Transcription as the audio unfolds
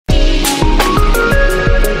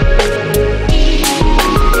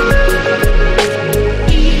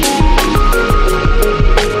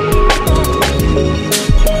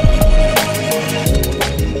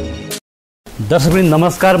दर्शकवृन्द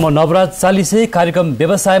नमस्कार, म नवराज चालिसे कार्यक्रम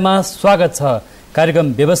व्यवसायमा स्वागत छ। कार्यक्रम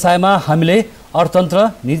व्यवसायमा हामीले अर्थतन्त्र,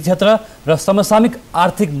 नीति क्षेत्र र समसामयिक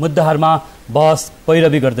आर्थिक मुद्दाहरूमा बहस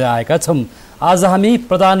पैरवी गर्दै आएका छौँ। आज हामी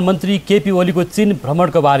प्रधानमन्त्री केपी ओलीको चीन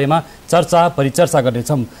भ्रमणको बारेमा परिचर्चा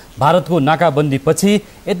गर्नेछौँ। भारतको नाकाबन्दीपछि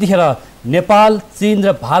यतिखेर नेपाल, चीन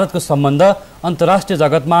र भारतको सम्बन्ध अन्तर्राष्ट्रिय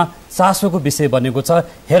जगतमा चासोको विषय बनेको छ।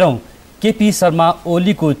 हेरौँ केपी शर्मा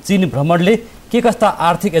ओलीको चीन भ्रमणले के कस्ता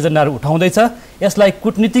आर्थिक एजेन्डाहरू उठाउँदैछ, यसलाई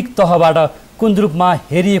कूटनीतिक तहबाट कुन रूपमा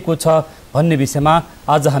हेरिएको छ भन्ने विषयमा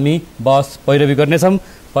आज हामी बहस पैरवी गर्नेछौँ।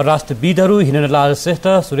 परराष्ट्रविदहरू हिरेन्द्रलाल श्रेष्ठ,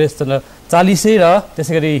 सुरेश चन्द्र चालिसे र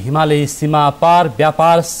त्यसैगरी हिमालय सीमा पार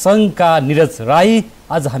व्यापार सङ्घका निरज राई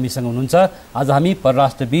आज हामीसँग हुनुहुन्छ। आज हामी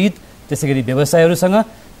परराष्ट्रविद त्यसैगरी व्यवसायीहरूसँग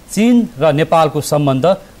चीन र नेपालको सम्बन्ध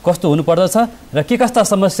कस्तो हुनुपर्दछ र के कस्ता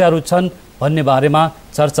समस्याहरू छन् भन्ने बारेमा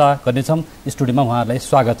चर्चा गर्नेछौँ। स्टुडियोमा उहाँहरूलाई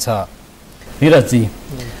स्वागत छ। निरजजी,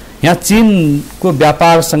 यहाँ चीनको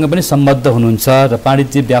व्यापारसँग पनि सम्बद्ध हुनुहुन्छ र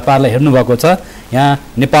वाणिज्य व्यापारलाई हेर्नुभएको छ। यहाँ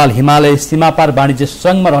नेपाल हिमालय सीमापार वाणिज्य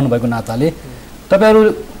सङ्घमा रहनुभएको नाताले तपाईँहरू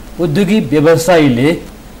उद्योगी व्यवसायीले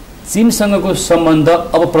चीनसँगको सम्बन्ध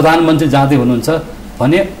अब प्रधानमन्त्री जाँदै हुनुहुन्छ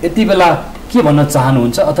भने यति बेला के भन्न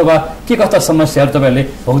चाहनुहुन्छ अथवा के कस्ता समस्याहरू तपाईँहरूले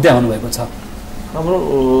भोग्दै आउनुभएको छ? हाम्रो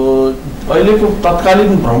अहिलेको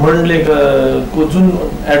तत्कालीन भ्रमणले को जुन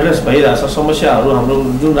एड्रेस भइरहेछ समस्याहरू हाम्रो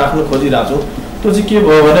जुन राख्न खोजिरहेछौँ त्यो चाहिँ के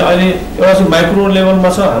भयो भने अहिले एउटा चाहिँ माइक्रो लेभलमा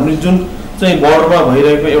छ, हाम्रो जुन चाहिँ बोर्डरमा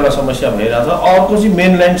भइरहेको एउटा समस्या भइरहेछ। अर्को चाहिँ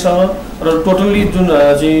मेनल्यान्डसँग र टोटल्ली जुन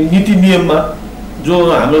चाहिँ नीति नियममा जो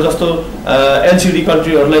हाम्रो जस्तो एलसिडी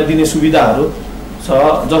कन्ट्रीहरूलाई दिने सुविधाहरू छ।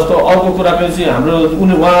 जस्तो अर्को कुराको चाहिँ हाम्रो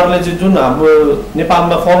उहाँहरूले चाहिँ जुन हाम्रो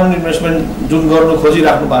नेपालमा फरेन इन्भेस्टमेन्ट जुन गर्नु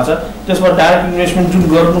खोजिराख्नु भएको छ त्यसमा डाइरेक्ट इन्भेस्टमेन्ट जुन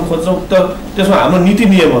गर्नु खोज्छौँ त्यसमा हाम्रो नीति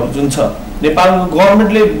नियमहरू जुन छ नेपालको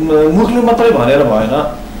गभर्मेन्टले मुखले मात्रै भनेर भएन,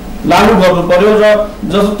 लागू गर्नु पर्यो। र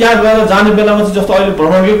जस्तो त्यहाँ गएर जाने बेलामा चाहिँ जस्तो अहिले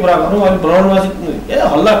भ्रमणकै कुरा गरौँ, अहिले भ्रमणमा चाहिँ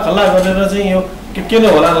हल्ला खल्ला गरेर चाहिँ यो के नै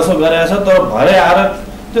होला जस्तो गरेको छ, तर भरे आएर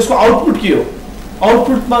त्यसको आउटपुट के हो,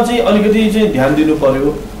 आउटपुटमा चाहिँ अलिकति चाहिँ ध्यान दिनु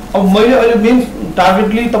पर्यो। अब मैले अहिले मेन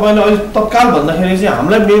टार्गेटली तपाईँले अहिले तत्काल भन्दाखेरि चाहिँ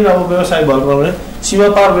हामीलाई मेन अब व्यवसाय भएको भने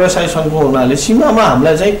सीमापार व्यवसाय सङ्घको हुनाले सीमामा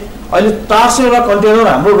हामीलाई चाहिँ अहिले 400वटा कन्टेनर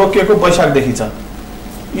हाम्रो रोकिएको वैशाखदेखि छ।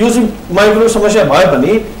 यो चाहिँ माइक्रो समस्या भयो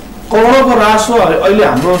भने करोडौँको राजस्व अहिले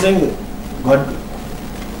हाम्रो चाहिँ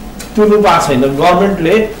तिर्नु पाएको छैन,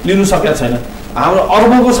 गभर्मेन्टले लिनु सकेको छैन। हाम्रो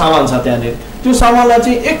अर्बौँको सामान छ त्यहाँनिर, त्यो सामानलाई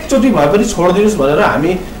चाहिँ एकचोटि भए पनि छोडिदिनुहोस् भनेर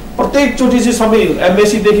हामी प्रत्येकचोटि चाहिँ सबै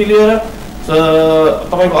एमबेसीदेखि लिएर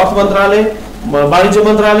तपाईँको अर्थ मन्त्रालय, वाणिज्य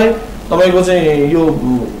मन्त्रालय, तपाईँको चाहिँ यो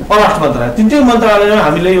परराष्ट्र मन्त्रालय, तिनटै मन्त्रालयमा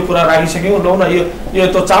हामीले यो कुरा राखिसक्यौँ। लौ न यो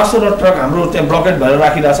त 400 ट्रक हाम्रो त्यहाँ ब्लकेट भएर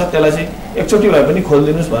राखिरहेछ, त्यसलाई चाहिँ एकचोटि भए पनि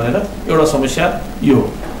खोलिदिनुहोस् भनेर एउटा समस्या यो हो।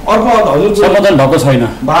 अर्को हजुर समाधान भएको छैन,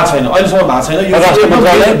 अहिलेसम्म भएको छैन। यो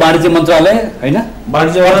मन्त्रालय, वाणिज्य मन्त्रालय होइन,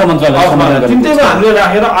 वाणिज्य मन्त्रालय तिनटैमा हामीले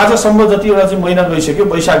राखेर आजसम्म जतिवटा चाहिँ महिना गइसक्यो,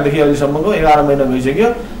 वैशाखदेखि अहिलेसम्मको 11 महिना गइसक्यो।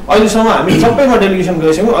 अहिलेसम्म हामी सबैमा डेलिगेसन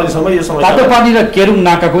गइसक्यौँ। अहिलेसम्म यो समस्या तातो पानी र केरुङ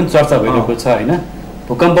नाकाको पनि चर्चा भइरहेको छ होइन।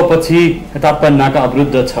 भूकम्पपछि तापमान नाका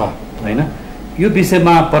अवरुद्ध छ होइन। यो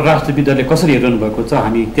विषयमा परराष्ट्रविदहरूले कसरी हेरिरहनु भएको छ,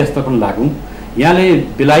 हामी त्यसतर्फ पनि लागौँ। यहाँले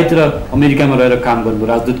बेलायत र अमेरिकामा रहेर काम गर्नुभयो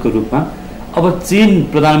राजदूतको रूपमा, अब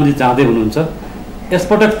चीन प्रधानमन्त्री जाँदै हुनुहुन्छ।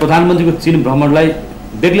 यसपटक प्रधानमन्त्रीको चीन भ्रमणलाई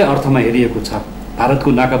बेग्लै अर्थमा हेरिएको छ। भारतको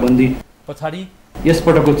नाकाबन्दी पछाडि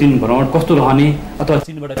यसपटकको चीन भ्रमण कस्तो रहने अथवा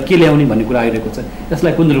चीनबाट के ल्याउने भन्ने कुरा आइरहेको छ,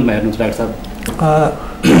 यसलाई कुन रूपमा हेर्नुहुन्छ डाक्टर साहब?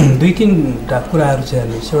 दुई तिनवटा कुराहरू चाहिँ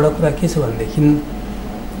हेर्नुहोस्। एउटा कुरा के छ भनेदेखि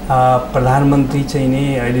प्रधानमन्त्री चाहिँ नै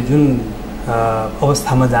अहिले जुन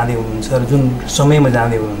अवस्थामा जाँदै हुनुहुन्छ र जुन समयमा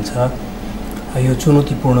जाँदै हुनुहुन्छ यो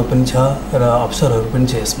चुनौतीपूर्ण पनि छ र अवसरहरू पनि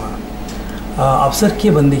छ यसमा। अवसर के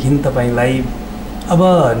भनेदेखि तपाईँलाई अब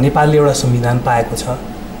नेपालले एउटा संविधान पाएको छ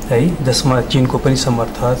है, जसमा चीनको पनि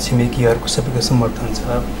समर्थन, छिमेकीहरूको सबैको समर्थन छ,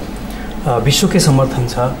 विश्वकै समर्थन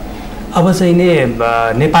छ। अब चाहिँ नि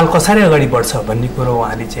नेपाल कसरी अगाडि बढ्छ भन्ने कुरो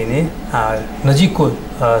उहाँले चाहिँ नि नजिकको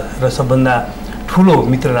र सबभन्दा ठुलो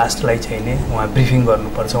मित्र राष्ट्रलाई चाहिँ नि उहाँ ब्रिफिङ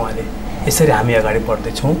गर्नुपर्छ। उहाँले यसरी हामी अगाडि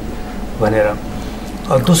बढ्दैछौँ भनेर।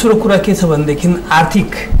 दोस्रो कुरा के छ भनेदेखि आर्थिक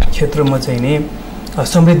क्षेत्रमा चाहिँ नि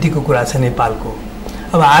समृद्धिको कुरा छ नेपालको।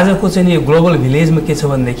 अब आजको चाहिँ नि ग्लोबल भिलेजमा के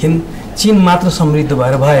छ भनेदेखि चीन मात्र समृद्ध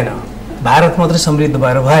भएर भएन, भारत मात्र समृद्ध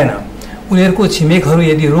भएर भएन, उनीहरूको छिमेकहरू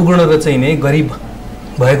यदि रुग्ण र चाहिँ नि गरिब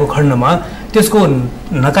भएको खण्डमा त्यसको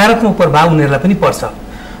नकारात्मक प्रभाव उनीहरूलाई पनि पर्छ।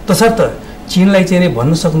 तसर्थ चीनलाई चाहिँ नि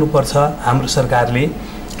भन्न सक्नुपर्छ हाम्रो सरकारले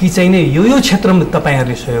कि चाहिँ नि यो क्षेत्रमा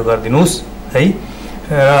तपाईँहरूले सहयोग गरिदिनुहोस् है,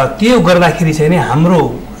 र त्यो गर्दाखेरि चाहिँ नि हाम्रो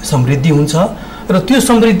समृद्धि हुन्छ र त्यो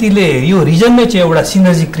समृद्धिले यो रिजनमै चाहिँ एउटा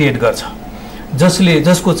सिनर्जी क्रिएट गर्छ,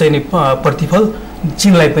 जसको चाहिँ नि प्रतिफल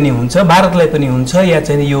चीनलाई पनि हुन्छ, भारतलाई पनि हुन्छ, या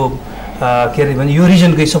चाहिँ यो के अरे भने यो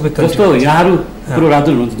रिजनकै सबै जस्तो यहाँहरू कुरो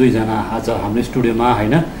राजुल हुनुहुन्छ दुईजना आज हाम्रो स्टुडियोमा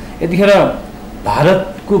होइन, यतिखेर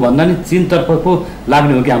भारतको भन्दा नि चीनतर्फको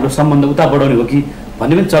लाग्ने हो कि हाम्रो सम्बन्ध उता बढाउने हो कि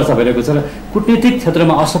भन्ने पनि चर्चा भइरहेको छ र कूटनीतिक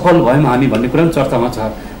क्षेत्रमा असफल भयौँ हामी भन्ने कुरा पनि चर्चामा छ।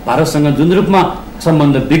 भारतसँग जुन रूपमा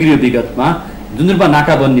सम्बन्ध बिग्रियो विगतमा, जुन रूपमा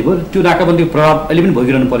नाकाबन्दी भयो, त्यो नाकाबन्दीको प्रभाव अहिले पनि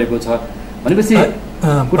भोगिरहनु परेको छ भनेपछि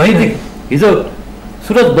कूटनीतिक हिजो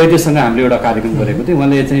सुरज वैद्यसँग हामीले एउटा कार्यक्रम गरेको थियो,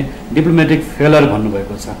 उहाँले चाहिँ डिप्लोमेटिक फेलर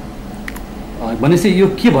भन्नुभएको छ। भनेपछि यो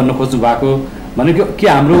के भन्न खोज्नु भएको भनेको के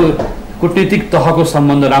हाम्रो कूटनीतिक तहको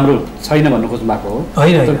सम्बन्ध राम्रो छैन भन्न खोज्नु भएको हो?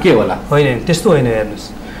 होइन, के होला? होइन, त्यस्तो होइन। हेर्नुहोस्,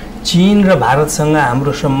 चीन र भारतसँग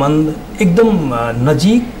हाम्रो सम्बन्ध एकदम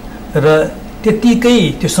नजिक र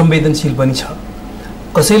त्यतिकै त्यो संवेदनशील पनि छ।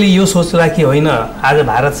 कसैले यो सोच्ला कि होइन आज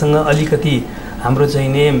भारतसँग अलिकति हाम्रो चाहिँ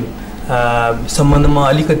नि सम्बन्धमा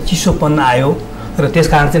अलिकति चिसोपन आयो र त्यस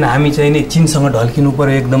कारण चाहिँ हामी चाहिँ नि चीनसँग ढल्किनु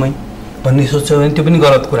पर्यो एकदमै भन्ने सोच्छ भने त्यो पनि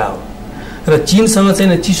गलत कुरा हो। र चीनसँग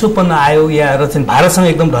चाहिँ चिसोपन आयो या र चाहिँ भारतसँग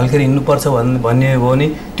एकदम ढल्केर हिँड्नुपर्छ भन्ने हो भने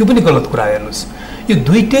त्यो पनि गलत कुरा हो। हेर्नुहोस्, यो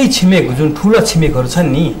दुईटै छिमेक जुन ठुला छिमेकहरू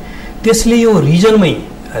छन् नि, त्यसले यो रिजनमै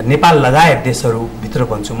नेपाल लगायत देशहरूभित्र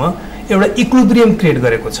भन्छु म एउटा इक्विलिब्रियम क्रिएट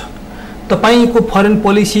गरेको छ। तपाईँको फरेन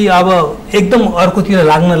पोलिसी अब एकदम अर्कोतिर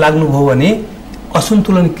लाग्नुभयो भने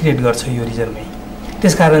असन्तुलन क्रिएट गर्छ यो रिजनमै।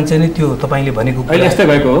 त्यसकारण चाहिँ नि त्यो तपाईँले भनेको अहिले यस्तै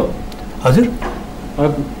भएको हो? हजुर,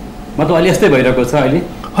 मतलब अहिले यस्तै भइरहेको छ अहिले?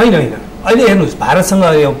 होइन, अहिले हेर्नुहोस्, भारतसँग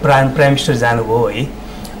प्राइम मिनिस्टर जानुभयो है,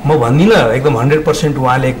 म भन्दिनँ एकदम 100%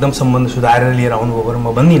 उहाँले एकदम सम्बन्ध सुधारेर लिएर आउनुभयो भने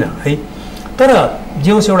म भन्दिनँ है, तर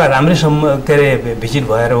जे होस् एउटा राम्रै के अरे भिजिट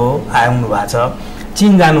भएर हो आउनु भएको छ।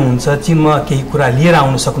 चीन जानुहुन्छ, चीनमा केही कुरा लिएर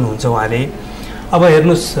आउन सक्नुहुन्छ उहाँले। अब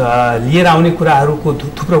हेर्नुहोस्, लिएर आउने कुराहरूको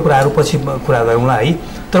थुप्रो कुराहरू पछि कुरा गरौँला है,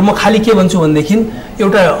 तर म खालि के भन्छु भनेदेखि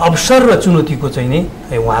एउटा अवसर र चुनौतीको चाहिँ नि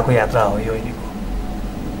उहाँको यात्रा हो यो अहिलेको।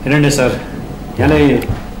 हिरण्य सर, यहाँलाई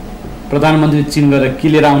प्रधानमन्त्री चीन गएर के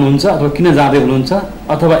लिएर आउनुहुन्छ अथवा किन जाँदै हुनुहुन्छ,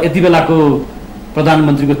 अथवा यति बेलाको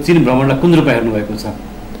प्रधानमन्त्रीको चीन भ्रमणलाई कुन रूपमा हेर्नुभएको छ?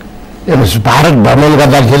 हेर्नुहोस्, भारत भ्रमण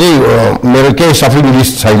गर्दाखेरि मेरो केही सफल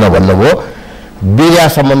लिस्ट छैन भन्नुभयो। बिहा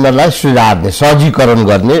सम्बन्धलाई सुधार्ने, सहजीकरण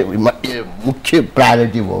गर्ने मुख्य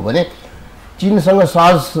प्रायोरिटी हो भने चीनसँग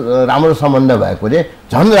सहज राम्रो सम्बन्ध भएकोले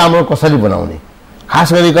झन् राम्रो कसरी बनाउने,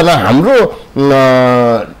 खास गरिकन हाम्रो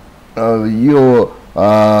यो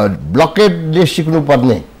ब्लकेटले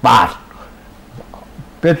सिक्नुपर्ने पाठ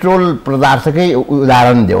पेट्रोल पदार्थकै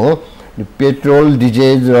उदाहरण दिउँ, पेट्रोल,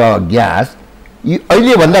 डिजेल र ग्यास यी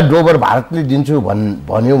अहिलेभन्दा डोबर भारतले दिन्छु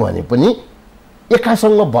भन्यो भने पनि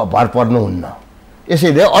एकासँग भर पर्नुहुन्न।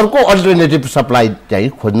 यसैले अर्को अल्टरनेटिभ सप्लाई चाहिँ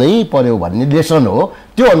खोज्नै पर्यो भन्ने लेसन हो,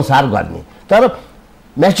 त्यो अनुसार गर्ने। तर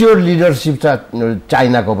म्याच्योर लिडरसिप छ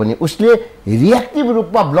चाइनाको पनि, उसले रियाक्टिभ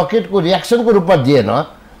रूपमा ब्लकेटको रियाक्सनको रूपमा दिएन,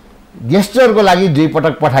 गेस्चरको लागि 2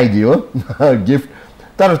 पटक पठाइदियो गिफ्ट।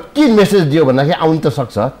 तर के मेसेज दियो भन्दाखेरि आउनु त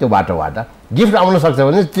सक्छ त्यो बाटोबाट, गिफ्ट आउन सक्छ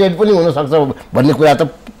भने ट्रेड पनि हुनसक्छ भन्ने कुरा त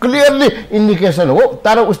क्लियरली इन्डिकेसन हो।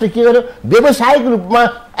 तर उसले के गर्यो, व्यावसायिक रूपमा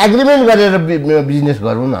एग्रिमेन्ट गरेर बिजनेस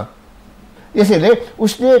गरौँ न। यसैले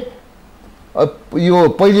उसले यो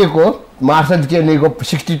पहिलेको मार्सल केर्नीको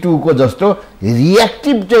 62 को जस्तो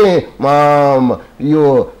रियाक्टिभ चाहिँ यो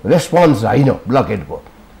रेस्पोन्स होइन ब्लकेटको,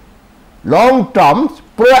 लङ टर्म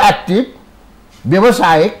प्रोएक्टिभ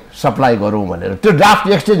व्यावसायिक सप्लाई गरौँ भनेर त्यो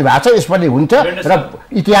ड्राफ्ट एक्सचेन्ज भएको छ। यसपालि हुन्छ र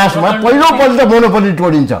इतिहासमा पहिलोपल्ट मोनोपोली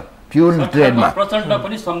तोडिन्छ फ्युल ट्रेडमा। प्रचण्ड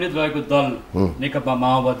पनि सम्मिलित रहेको दल नेकपा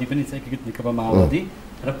माओवादी पनि छ, एकीकृत नेकपा माओवादी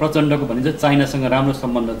र प्रचण्डको भनिन्छ चाइनासँग राम्रो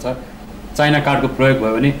सम्बन्ध छ, चाइना कार्डको प्रयोग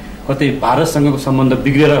भयो भने कतै भारतसँगको सम्बन्ध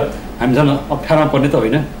बिग्रेर हामी झन् अप्ठ्यारोमा पर्ने त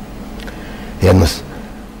होइन? हेर्नुहोस्,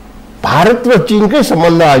 भारत र चीनकै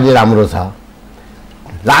सम्बन्ध अहिले राम्रो छ।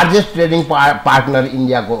 लार्जेस्ट ट्रेडिङ पार्टनर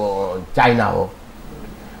इन्डियाको चाइना हो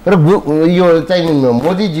र यो चाहिँ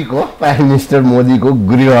मोदीजीको, प्राइम मिनिस्टर मोदीको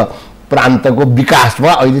गृह प्रान्तको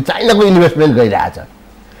विकासमा अहिले चाइनाको इन्भेस्टमेन्ट गइरहेछ।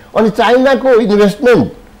 अनि चाइनाको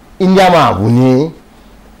इन्भेस्टमेन्ट इन्डियामा हुने,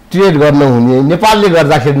 ट्रेड गर्न हुने, नेपालले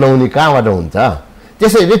गर्दाखेरि नहुने कहाँबाट हुन्छ?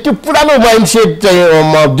 त्यसैले त्यो पुरानो माइन्डसेट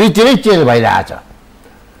चाहिँ दुईतिरै चेन्ज भइरहेछ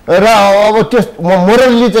र अब त्यस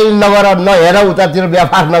मोरल्ली चाहिँ नगर, नहेर उतातिर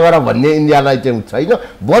व्यापार नगर भन्ने इन्डियालाई चाहिँ छैन।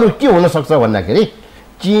 बरु के हुनसक्छ भन्दाखेरि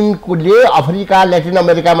चीनले अफ्रिका, ल्याटिन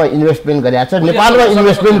अमेरिकामा इन्भेस्टमेन्ट गरेको छ, नेपालमा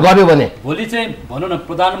इन्भेस्टमेन्ट गर्यो भने भोलि चाहिँ भनौँ न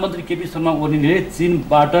प्रधानमन्त्री केपी शर्मा ओलीले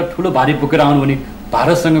चीनबाट ठुलो भारी बोकेर आउनु भने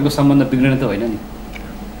भारतसँगको सम्बन्ध बिग्रिने त होइन नि?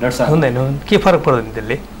 हुँदैन, के फरक पर्दैन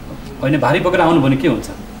त्यसले? होइन, भारी बोकेर आउनु भने के हुन्छ?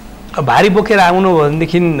 भारी बोकेर आउनु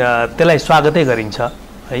भनेदेखि त्यसलाई स्वागतै गरिन्छ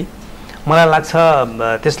है। मलाई लाग्छ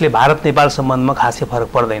त्यसले भारत नेपाल सम्बन्धमा खासै फरक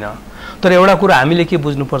पर्दैन। तर एउटा कुरा हामीले के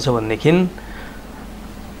बुझ्नुपर्छ भनेदेखि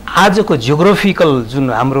आजको जियोग्राफिकल जुन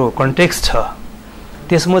हाम्रो कन्टेक्स्ट छ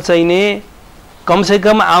त्यसमा चाहिँ नि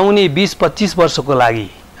कमसेकम आउने 20-25 वर्षको लागि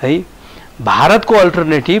है भारतको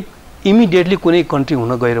अल्टरनेटिभ इमिडिएटली कुनै कन्ट्री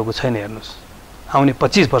हुन गइरहेको छैन। हेर्नुहोस् आउने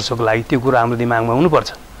 25 वर्षको लागि त्यो कुरा हाम्रो दिमागमा हुनुपर्छ,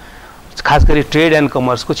 खास गरी ट्रेड एन्ड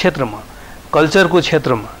कमर्सको क्षेत्रमा, कल्चरको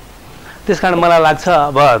क्षेत्रमा। त्यसकारण मलाई लाग्छ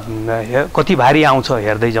अब कति भारी आउँछ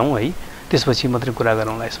हेर्दै जाउँ है, त्यसपछि मात्रै कुरा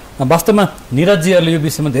गरौँला यसमा। वास्तवमा निरजजीहरूले यो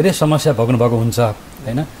विषयमा धेरै समस्या भोग्नु भएको हुन्छ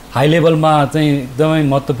हैन। हाई लेभलमा चाहिँ एकदमै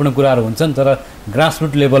महत्त्वपूर्ण कुराहरू हुन्छन्, तर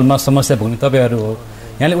ग्रासरुट लेभलमा समस्या भोग्ने तपाईँहरू हो।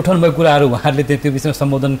 यहाँले उठाउनु भएको कुराहरू उहाँहरूले त्यो विषयमा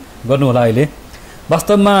सम्बोधन गर्नु होला। अहिले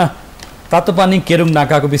वास्तवमा तातोपानी केरुङ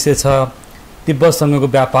नाकाको विषय छ, तिब्बतसँगको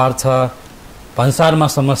व्यापार छ, भन्सारमा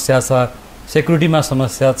समस्या छ, सेक्युरिटीमा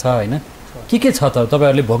समस्या छ हैन। के छ त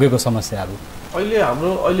तपाईँहरूले भोगेको समस्याहरू? अहिले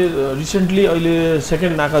हाम्रो रिसेन्टली अहिले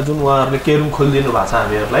सेकेन्ड नाका जुन उहाँहरूले केरुङ खोलिदिनु भएको छ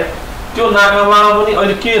हामीहरूलाई, त्यो नाकामा पनि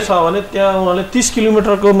अहिले के छ भने त्यहाँ उहाँले 30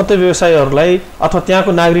 किलोमिटरको मात्रै व्यवसायीहरूलाई अथवा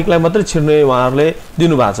त्यहाँको नागरिकलाई मात्रै छिर्ने उहाँहरूले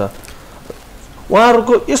दिनुभएको छ।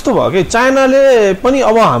 उहाँहरूको यस्तो भयो कि चाइनाले पनि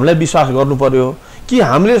अब हामीलाई विश्वास गर्नु पर्यो कि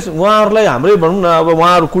हामीले उहाँहरूलाई हाम्रै भनौँ न अब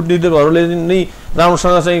उहाँहरू कूटनीतिकहरूले नै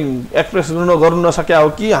राम्रोसँग चाहिँ एक्सप्रेस गर्नु नसक्या हो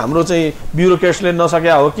कि हाम्रो चाहिँ ब्युरोक्रेट्सले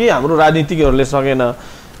नसक्या हो कि हाम्रो राजनीतिकहरूले सकेन।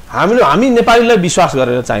 हामी नेपालीलाई विश्वास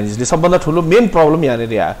गरेर चाइनिजले सबभन्दा ठुलो मेन प्रब्लम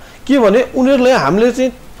यहाँनिर आयो के भने उनीहरूले हामीले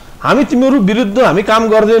चाहिँ हामी तिमीहरू विरुद्ध हामी काम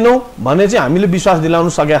गर्दैनौँ भने चाहिँ हामीले विश्वास दिलाउन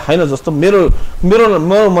सकेका छैन जस्तो मेरो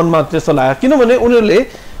मनमा त्यस्तो लाग्यो। किनभने उनीहरूले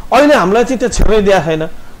अहिले हामीलाई चाहिँ त्यहाँ छिर्नै दिएको छैन।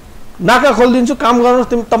 नाका खोलिदिन्छु काम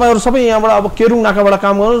गर्नुहोस्, तपाईँहरू सबै यहाँबाट अब केरुङ नाकाबाट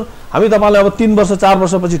काम गर्नुहोस्, हामी तपाईँलाई अब 3 वर्ष 4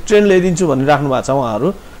 वर्षपछि ट्रेन ल्याइदिन्छु भनिराख्नु भएको छ। उहाँहरू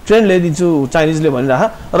ट्रेन ल्याइदिन्छु चाइनिजले भनिराख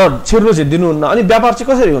र छिर्नु चाहिँ दिनुहुन्न। अनि व्यापार चाहिँ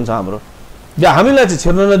कसरी हुन्छ हाम्रो? हामीलाई चाहिँ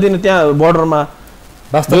छिर्न नदिने त्यहाँ बोर्डरमा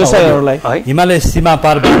व्यवसायहरूलाई हिमालय सीमा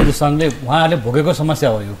पार व्यक्ति सङ्घले उहाँहरूले भोगेको समस्या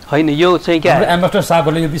हो यो होइन। यो चाहिँ क्या एम्बेसडर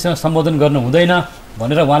साहबहरूले यो विषयमा सम्बोधन गर्नु हुँदैन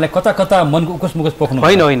भनेर उहाँले कता कता मनको उकुस मुकुस पोख्नु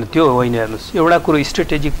होइन त्यो होइन। हेर्नुहोस् एउटा कुरो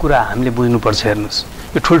स्ट्रेटेजिक कुरा हामीले बुझ्नुपर्छ। हेर्नुहोस्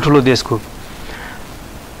यो ठुल्ठुलो देशको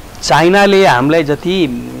चाइनाले हामीलाई जति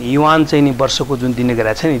युवान चाहिँ नि वर्षको जुन दिने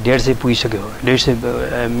गरेको छ नि 150 पुगिसक्यो,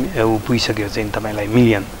 150 पुगिसक्यो चाहिँ तपाईँलाई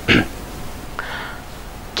मिलियन।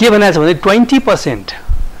 के भनेको छ भने 20%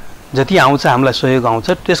 जति आउँछ हामीलाई सहयोग आउँछ,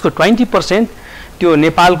 त्यसको 20% त्यो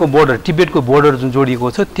नेपालको बोर्डर तिब्बतको बोर्डर जुन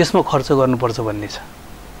जोडिएको छ त्यसमा खर्च गर्नुपर्छ भन्ने छ।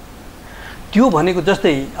 त्यो भनेको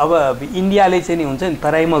जस्तै अब इन्डियाले चाहिँ नि हुन्छ नि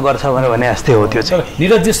तराईमा गर्छ भने जस्तै हो। त्यो चाहिँ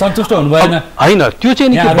निरजजी सन्तुष्ट हुनु भएन होइन। त्यो चाहिँ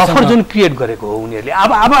नि बफर जुन क्रिएट गरेको हो उनीहरूले।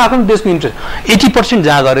 अब आफ्नो देशको इन्ट्रेस्ट 80%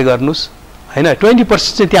 जहाँ गरे गर्नुहोस् होइन,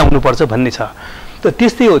 20% चाहिँ त्यहाँ हुनुपर्छ भन्ने छ। त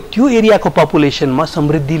त्यस्तै हो, त्यो एरियाको पपुलेसनमा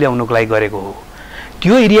समृद्धि ल्याउनुको लागि गरेको हो।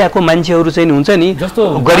 त्यो एरियाको मान्छेहरू चाहिँ हुन्छ नि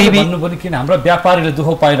जस्तो गरिबी भन्नु किन हाम्रो व्यापारीले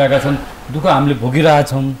दुःख पाइरहेका छन्, दुःख हामीले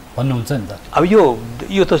भोगिरहेछौँ भन्नुहुन्छ नि त। अब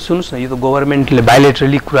यो त सुन्नुहोस् न, यो त गभर्मेन्टले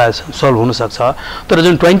बायोलेटरली कुरा सल्भ हुनसक्छ, तर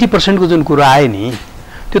जुन 20% को जुन कुरा आयो नि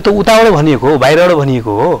त्यो त उताबाट भनिएको हो, बाहिरबाट भनिएको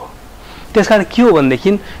हो। त्यस कारण के हो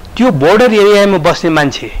भनेदेखि त्यो बोर्डर एरियामा बस्ने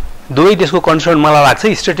मान्छे दुवै देशको कन्सर्न मलाई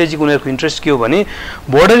लाग्छ स्ट्रेटेजिक उनीहरूको इन्ट्रेस्ट के हो भने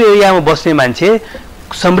बोर्डर एरियामा बस्ने मान्छे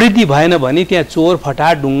समृद्धि भएन भने त्यहाँ चोर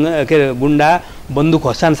फटा गुन्डा बन्दुक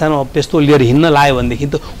सानो पिस्तोल लिएर हिँड्न लाग्यो भनेदेखि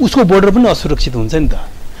त उसको बोर्डर पनि असुरक्षित हुन्छ नि त।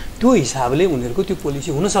 त्यो हिसाबले उनीहरूको त्यो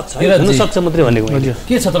पोलिसी हुनसक्छ मात्रै भनेको।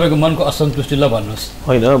 के छ तपाईँको मनको असन्तुष्टि ल भन्नुहोस्?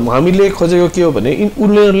 होइन, हामीले खोजेको के हो भने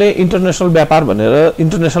उनीहरूले इन्टरनेसनल व्यापार भनेर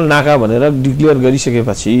इन्टरनेसनल नाका भनेर डिक्लेयर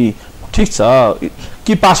गरिसकेपछि ठिक छ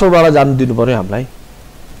कि पासपोर्टबाट जानु दिनु पर्यो हामीलाई?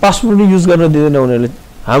 पासपोर्ट युज गर्न दिँदैन उनीहरूले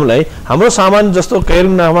हामीलाई। हाम्रो सामान जस्तो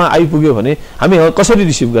केरुङ नाकामा आइपुग्यो भने हामी कसरी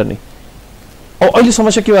रिसिभ गर्ने? अब अहिले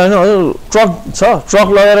समस्या के भयो भने ट्रक छ, ट्रक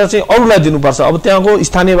लगेर चाहिँ अरूलाई दिनुपर्छ। अब त्यहाँको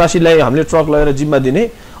स्थानीयवासीलाई हामीले ट्रक लगेर जिम्मा दिने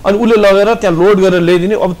अनि उसले लगेर त्यहाँ लोड गरेर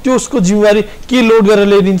ल्याइदिने। अब त्यसको जिम्मेवारी के लोड गरेर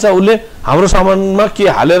ल्याइदिन्छ उसले, हाम्रो सामानमा के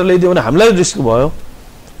हालेर ल्याइदियो भने हामीलाई रिस्क भयो।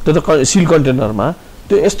 त्यो त सिल कन्टेनरमा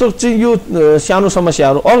त्यो यस्तो चाहिँ यो सानो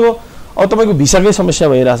समस्याहरू। अर्को अब तपाईँको भिसाकै समस्या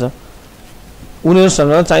भइरहेछ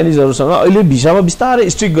उनीहरूसँग, चाइनिजहरूसँग अहिले भिसामा बिस्तारै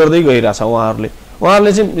स्ट्रिक्ट गर्दै गइरहेछ उहाँहरूले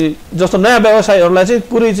चाहिँ जस्तो नयाँ व्यवसायीहरूलाई चाहिँ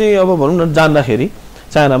पुरै चाहिँ अब भनौँ न जाँदाखेरि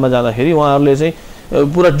चाइनामा जाँदाखेरि उहाँहरूले चाहिँ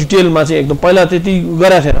पुरा डिटेलमा चाहिँ एकदम पहिला त्यति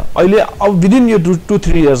गरेको थिएन। अहिले अब विदिन यो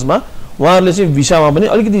 2-3 इयर्समा उहाँहरूले चाहिँ भिसामा पनि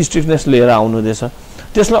अलिकति स्ट्रिक्टनेस लिएर आउनु हुँदैछ।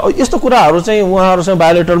 त्यसलाई यस्तो कुराहरू चाहिँ उहाँहरूसँग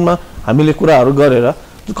बायोलेटरमा हामीले कुराहरू गरेर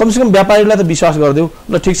कमसेकम व्यापारीलाई त विश्वास गरिदेऊ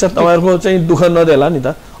ल ठिक छ तपाईँहरूको चाहिँ दुःख नदेला नि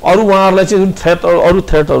त। अरू उहाँहरूलाई चाहिँ जुन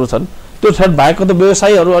थ्रेटहरू छन् त्यो थ्रेट भएको त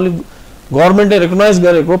व्यवसायीहरू अलिक गभर्मेन्टले रेकगनाइज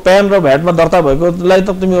गरेको प्यान र भ्याटमा दर्ता भएकोलाई त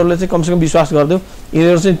तिमीहरूले चाहिँ कमसेकम विश्वास गरिदेऊ,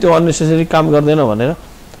 यिनीहरू चाहिँ त्यो अननेसेसरी काम गर्दैन भनेर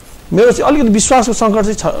मेरो चाहिँ अलिकति विश्वासको सङ्कट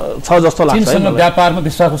चाहिँ छ जस्तो लाग्छ। चीनसँग व्यापारमा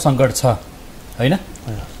विश्वासको सङ्कट छ होइन?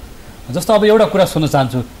 जस्तो अब एउटा कुरा सुन्न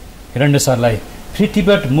चाहन्छु हिरण्य सरलाई, फ्री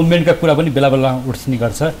तिब्बत मुभमेन्टका कुरा पनि बेला बेला उठ्ने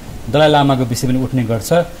गर्छ, दलाइ लामाको विषय पनि उठ्ने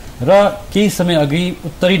गर्छ र केही समय अघि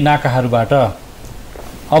उत्तरी नाकाहरूबाट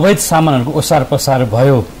अवैध सामानहरूको ओसार पसार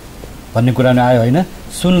भयो भन्ने कुरा पनि आयो होइन।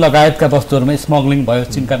 सुन लगायतका वस्तुहरूमा स्मग्लिङ भयो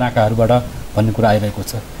चीनका नाकाहरूबाट भन्ने कुरा आइरहेको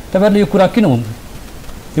छ। तपाईँहरूले यो कुरा किन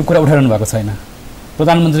यो कुरा उठाइरहनु भएको छैन?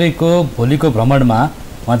 प्रधानमन्त्रीको भोलिको भ्रमणमा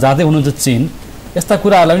उहाँ जाँदै हुनुहुन्छ चीन, यस्ता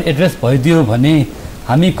कुराहरूलाई पनि एड्रेस भइदियो भने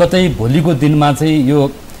हामी कतै भोलिको दिनमा चाहिँ यो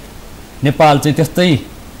नेपाल चाहिँ त्यस्तै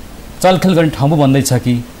चलखेल गर्ने ठाउँ भन्दैछ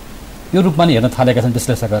कि यो रूपमा नि हेर्न थालेका छन्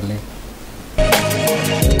विश्लेषकहरूले।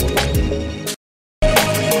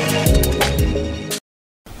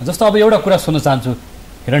 जस्तो अब एउटा कुरा सोध्न चाहन्छु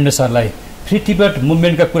हिरण्य सरलाई, फ्री टिबेट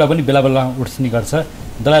मुभमेन्टका कुरा पनि बेला बेला उठ्ने गर्छ,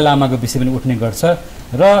 दलाइ लामाको विषय पनि उठ्ने गर्छ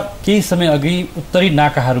र केही समय अघि उत्तरी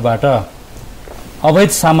नाकाहरूबाट अवैध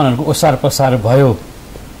सामानहरूको ओसार पसार भयो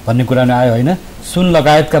भन्ने कुरा पनि आयो होइन। सुन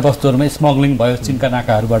लगायतका वस्तुहरूमा स्मग्लिङ भयो चीनका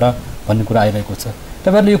नाकाहरूबाट भन्ने कुरा आइरहेको छ।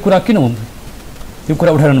 तपाईँहरूले यो कुरा किन यो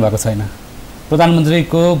कुरा उठाइरहनु भएको छैन?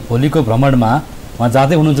 प्रधानमन्त्रीको भोलिको भ्रमणमा उहाँ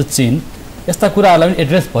जाँदै हुनुहुन्छ चीन, यस्ता कुराहरूलाई पनि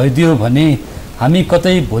एड्रेस भइदियो भने हामी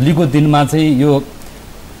कतै भोलिको दिनमा चाहिँ यो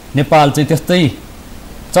नेपाल चाहिँ त्यस्तै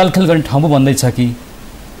चलखेल गर्ने ठाउँ भन्दैछ कि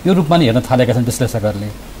यो रूपमा नि हेर्न थालेका छन् विश्लेषकहरूले।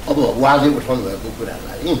 अब उहाँले उठाउनु भएको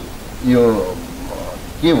कुरालाई यो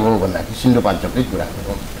के हो भन्दाखेरि सिन्धुपाल्चोकै कुरा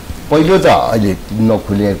हो। पहिलो त अहिले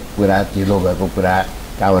नखुलेको कुरा, ढिलो भएको कुरा,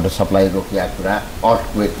 कहाँबाट सप्लाई रोकिएको कुरा,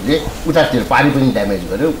 अर्थक्वेकले उतातिर पानी पनि ड्यामेज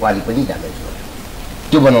गर्यो, वाली पनि ड्यामेज गर्यो,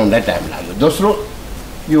 त्यो बनाउनलाई टाइम लाग्यो। दोस्रो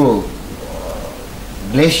यो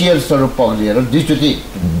ग्लेसियर्सहरू पग्लिएर दुईचोटि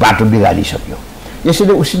बाटो बिगारिसक्यो।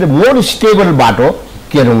 यसैले उसले मोर स्टेबल बाटो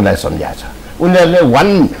केरुङलाई सम्झाएको छ। उनीहरूले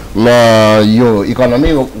यो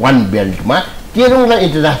इकोनोमी वान बेल्टमा केरुङलाई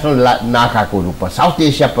इन्टरनेसनल नाकाको रूपमा साउथ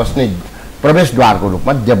एसिया पस्ने प्रवेशद्वारको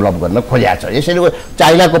रूपमा डेभलप गर्न खोजेको छ। यसैले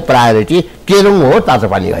चाइनाको प्रायोरिटी केरुङ हो, तातो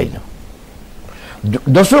पानी होइन।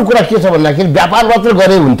 दोस्रो कुरा के छ भन्दाखेरि व्यापार मात्र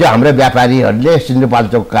गरे हुन्थ्यो हाम्रो व्यापारीहरूले,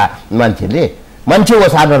 सिन्धुपाल्चोकका मान्छे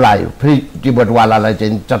ओसार्न लाग्यो फ्री टिबेटवालालाई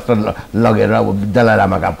चाहिँ चत्र लगेर दलाइ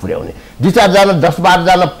लामा कहाँ पुर्याउने। 2-4 जना 10-12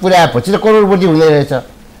 जना पुर्याएपछि त करोडपति हुने रहेछ।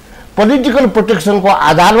 पोलिटिकल प्रोटेक्सनको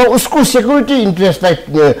आधारमा उसको सेक्युरिटी इन्ट्रेस्टलाई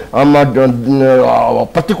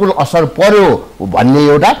प्रतिकूल असर पर्यो भन्ने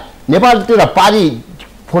एउटा नेपालतिर पारी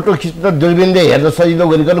फोटो खिच्न दूरबिनले हेर्न सजिलो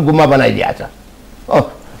गरिकन गुम्बा बनाइदिएको छ।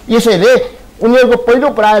 यसैले उनीहरूको पहिलो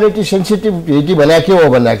प्रायोरिटी सेन्सिटिभिटी भनेको के हो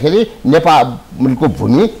भन्दाखेरि नेपालको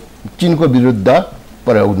भूमि चीनको विरुद्ध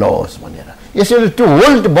प्रयोग नहोस् भनेर। यसैले त्यो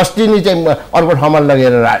होल्ड बस्ती नि चाहिँ अर्को ठाउँमा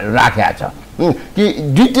लगेर राखेको छ कि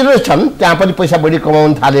दुईतिर छन्, त्यहाँ पनि पैसा बढी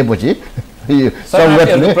कमाउन थालेपछि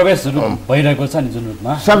भइरहेको छ नि जुन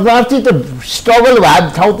रूपमा शरणार्थी त स्ट्रगल भएको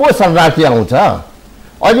ठाउँ पो शरणार्थी आउँछ।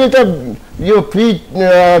 अहिले त यो फ्री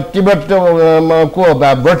टिबेटको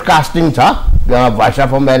ब्रोडकास्टिङ छ, भोइस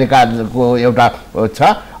अफ अमेरिकाको एउटा छ।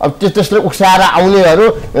 अब त्यसले उक्साएर आउनेहरू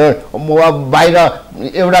बाहिर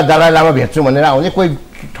एउटा दलाइ लामा भेट्छु भनेर आउने, कोही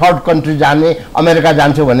थर्ड कन्ट्री जाने, अमेरिका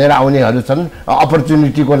जान्छु भनेर आउनेहरू छन्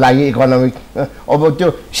अपर्च्युनिटीको लागि इकोनोमिक। अब त्यो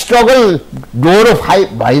स्ट्रगल दोहोरो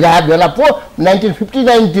भइरहेको बेला पो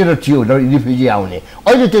 1959 तिर थियो रिफ्युजी आउने।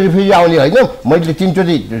 अहिले त्यो रिफ्युजी आउने होइन, मैले 3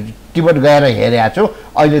 चोटि टिबेट गएर हेरेको छु।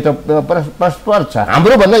 अहिले त परस्पर छ,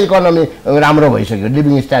 हाम्रो भन्दा इकोनोमी राम्रो भइसक्यो,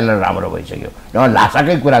 लिभिङ स्ट्यान्डर्ड राम्रो भइसक्यो।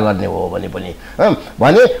 लासाकै कुरा गर्ने हो भने पनि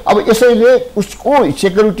भने अब यसैले उसको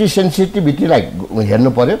सेक्युरिटी सेन्सिटिभिटीलाई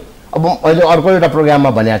हेर्नु पर्यो। अब अहिले अर्को एउटा प्रोग्राममा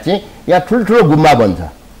भनेको थिएँ, यहाँ ठुल्ठुलो गुम्बा बन्छ,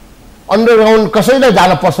 अन्डरग्राउन्ड कसैलाई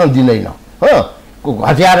जान पस्न दिँदैन,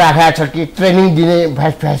 हतियार राखेको छ कि ट्रेनिङ दिने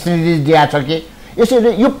फेसिलिटिज दिएको छ कि।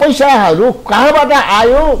 यसैले यो पैसाहरू कहाँबाट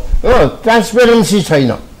आयो, ट्रान्सपेरेन्सी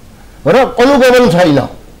छैन र अनुगमन छैन।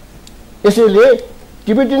 यसैले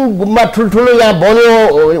टिबेटियन गुम्बा ठुल्ठुलो यहाँ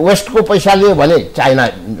बन्यो वेस्टको पैसाले भने चाइना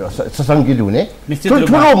सशङ्कित हुने,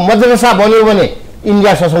 ठुल्ठुलो मद्रसा बन्यो भने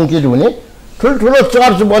इन्डिया सशङ्कित हुने, ठुल्ठुलो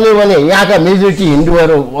चर्च बन्यो भने यहाँका मेजोरिटी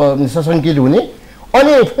हिन्दूहरू सशङ्कित हुने।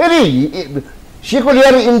 अनि फेरि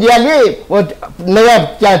सेकुलर इन्डियाले नयाँ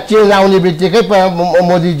त्यहाँ चेन्ज आउने बित्तिकै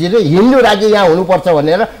मोदीजीले हिन्दू राज्य यहाँ हुनुपर्छ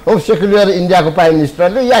भनेर सेकुलर इन्डियाको प्राइम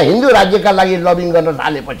मिनिस्टरले यहाँ हिन्दू राज्यका लागि लबिङ गर्न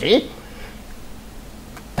थालेपछि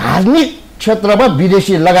धार्मिक क्षेत्रमा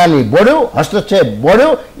विदेशी लगानी बढ्यो, हस्तक्षेप बढ्यो।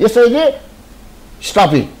 यसैले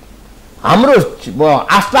स्टप इट। हाम्रो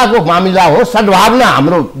आस्थाको मामिला हो, सद्भावना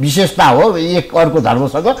हाम्रो विशेषता हो एक अर्को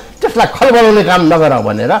धर्मसँग, त्यसलाई खलबलाउने काम नगर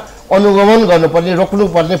भनेर अनुगमन गर्नुपर्ने,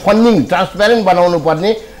 रोक्नुपर्ने, फन्डिङ ट्रान्सप्यारेन्ट बनाउनु पर्ने।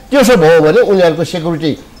 त्यसो भयो भने उनीहरूको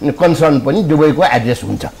सेक्युरिटी कन्सर्न पनि दुबईको एड्रेस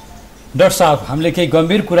हुन्छ। डाक्टर साहब, हामीले केही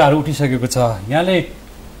गम्भीर कुराहरू उठिसकेको छ। यहाँले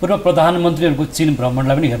पूर्व प्रधानमन्त्रीहरूको चीन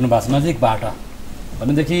भ्रमणलाई पनि हेर्नु भएको छ नजिकबाट।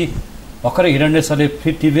 भनेदेखि भर्खरै हिरण्य सरले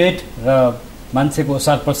फ्री टिबेट र मान्छेको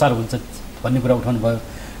ओसार प्रसार हुन्छ भन्ने कुरा उठाउनु भयो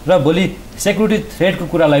र भोलि सेक्युरिटी थ्रेटको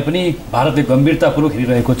कुरालाई पनि भारतले गम्भीरतापूर्वक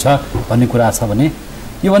हेरिरहेको छ भन्ने कुरा छ भने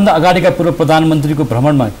योभन्दा अगाडिका पूर्व प्रधानमन्त्रीको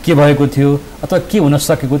भ्रमणमा के भएको थियो अथवा के हुन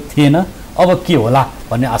सकेको थिएन, अब के होला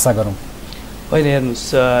भन्ने आशा गरौँ। अहिले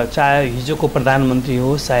हेर्नुहोस्, चाहे हिजोको प्रधानमन्त्री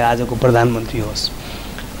होस् चाहे आजको प्रधानमन्त्री होस्,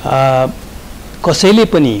 कसैले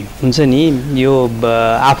पनि हुन्छ नि यो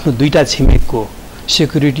आफ्नो दुईटा छिमेकको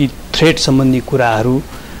सेक्युरिटी थ्रेट सम्बन्धी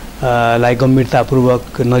कुराहरूलाई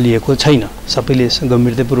गम्भीरतापूर्वक नलिएको छैन। सबैले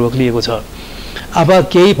गम्भीरतापूर्वक लिएको छ। अब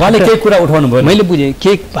केही कुरा उठाउनु भयो, मैले बुझेँ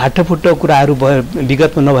केही फाटोफुट्टो कुराहरू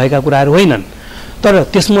विगतमा नभएका कुराहरू होइनन्, तर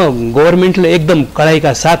त्यसमा गभर्मेन्टले एकदम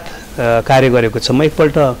कडाइका साथ कार्य गरेको छ। म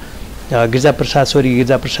एकपल्ट गिरिजाप्रसाद छोरी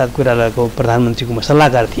गिरिजाप्रसाद कोइरालाको प्रधानमन्त्रीको म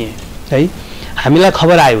सल्लाहकार थिएँ है। हामीलाई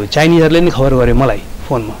खबर आयो, चाइनिजहरूले नि खबर गर्यो मलाई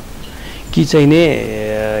फोनमा कि चाहिँ नि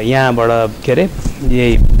यहाँबाट के अरे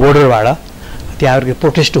यही बोर्डरबाट त्यहाँहरूको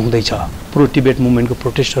प्रोटेस्ट हुँदैछ, प्रो टिबेट मुभमेन्टको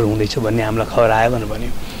प्रोटेस्टहरू हुँदैछ भन्ने हामीलाई खबर आयो भनेर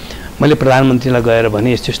भन्यो। मैले प्रधानमन्त्रीलाई गएर भने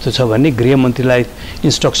यस्तो यस्तो छ भन्ने, गृहमन्त्रीलाई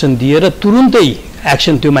इन्स्ट्रक्सन दिएर तुरुन्तै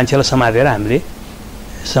एक्सन त्यो मान्छेलाई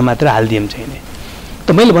समातेर हालिदियौँ चाहिँ नि।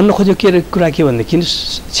 त मैले भन्न खोजेको कुरा के भनेदेखि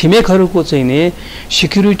छिमेकहरूको चाहिँ नि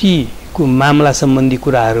सेक्युरिटीको मामला सम्बन्धी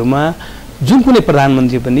कुराहरूमा जुन कुनै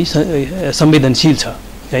प्रधानमन्त्री पनि संवेदनशील छ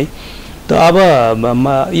है। त अब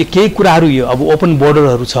यो केही कुराहरू यो अब ओपन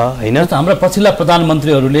बोर्डरहरू छ होइन। हाम्रा पछिल्ला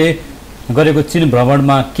प्रधानमन्त्रीहरूले गरेको चीन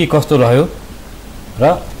भ्रमणमा के कस्तो रह्यो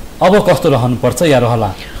र अब कस्तो रहनुपर्छ या रहला?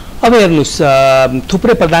 अब हेर्नुहोस्,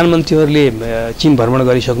 थुप्रै प्रधानमन्त्रीहरूले चीन भ्रमण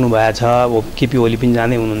गरिसक्नु भएको छ। केपी ओली पनि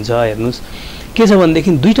जाँदै हुनुहुन्छ। हेर्नुहोस् के छ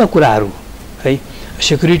भनेदेखि दुईवटा कुराहरू है,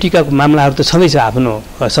 सेक्युरिटीका मामलाहरू त छँदैछ, आफ्नो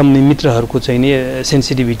मित्रहरूको चाहिँ नि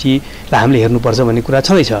सेन्सिटिभिटीलाई हामीले हेर्नुपर्छ भन्ने कुरा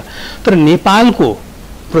छँदैछ। तर नेपालको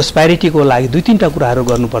प्रोस्पेरिटीको लागि दुई तिनवटा कुराहरू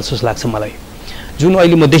गर्नुपर्छ जस्तो लाग्छ मलाई, जुन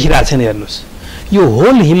अहिले म देखिरहेको छैन। हेर्नुहोस्, यो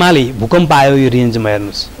होल हिमालय भूकम्प आयो यो रेन्जमा।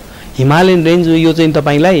 हेर्नुहोस् हिमालयन रेन्ज यो चाहिँ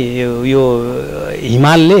तपाईँलाई यो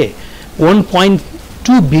हिमालले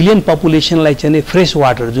 1.2 बिलियन पपुलेसनलाई चाहिँ फ्रेस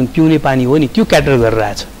वाटर जुन पिउने पानी हो नि त्यो क्याटर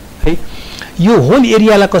गरिरहेछ है। यो होल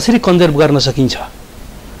एरियालाई कसरी कन्जर्भ गर्न सकिन्छ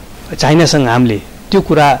चाइनासँग हामीले, त्यो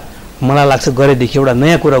कुरा मलाई लाग्छ गरेदेखि एउटा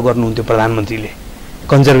नयाँ कुरा गर्नुहुन्थ्यो प्रधानमन्त्रीले,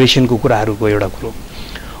 कन्जर्भेसनको कुराहरूको एउटा कुरो।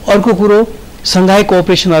 अर्को कुरो सङ्घाई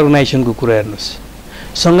कोअपरेसन अर्गनाइजेसनको कुरो। हेर्नुहोस्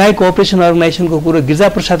सङ्घाई कोअपरेसन अर्गनाइजेसनको कुरो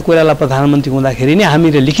गिरिजाप्रसाद कोइराला प्रधानमन्त्री हुँदाखेरि नै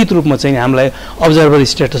हामीले लिखित रूपमा चाहिँ हामीलाई अब्जर्भर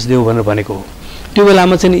स्ट्याटस देऊ भनेर भनेको हो। त्यो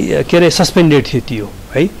बेलामा चाहिँ के अरे सस्पेन्डेड थियो त्यो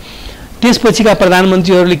है। त्यसपछिका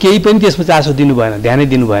प्रधानमन्त्रीहरूले केही पनि त्यसमा चासो दिनु भएन, ध्यानै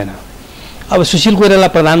दिनु भएन। अब सुशील कोइराला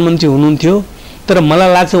प्रधानमन्त्री हुनुहुन्थ्यो, तर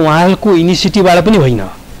मलाई लाग्छ उहाँको इनिसिएटिभबाट पनि होइन,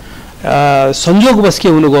 संयोगवश के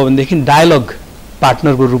हुनु गयो भनेदेखि डायलग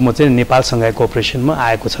पार्टनरको रूपमा चाहिँ नेपाल सङ्घाई कोअपरेसनमा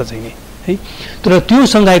आएको छ चाहिँ नि है। तर त्यो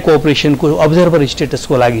सङ्घाई कोअपरेसनको अब्जर्भर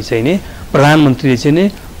स्टेटसको लागि चाहिँ नि प्रधानमन्त्रीले चाहिँ नि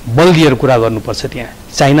बल दिएर कुरा गर्नुपर्छ। त्यहाँ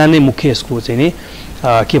चाइना नै मुख्य यसको चाहिँ नि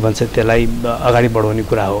के भन्छ त्यसलाई अगाडि बढाउने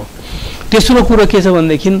कुरा हो। तेस्रो कुरो के छ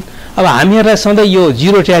भनेदेखि अब हामीहरूलाई सधैँ यो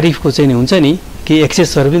जिरो ट्यारिफको चाहिँ नि हुन्छ नि केही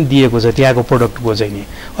एक्सेसहरू पनि दिएको छ त्यहाँको प्रोडक्टको चाहिँ नि,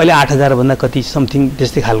 अहिले 8,000 भन्दा कति समथिङ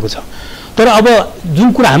त्यस्तै खालको छ। तर अब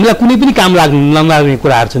जुन कुरा हामीलाई कुनै पनि काम नलाग्ने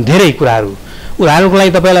कुराहरू छन्, धेरै कुराहरू। उदाहरणको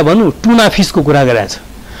लागि तपाईँलाई भनौँ टुना फिसको कुरा गरेको छ।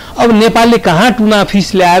 अब नेपालले कहाँ टुना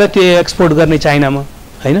फिस ल्याएर त्यो एक्सपोर्ट गर्ने चाइनामा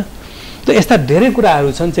होइन। त यस्ता धेरै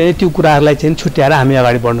कुराहरू छन् चाहिँ त्यो कुराहरूलाई चाहिँ छुट्याएर हामी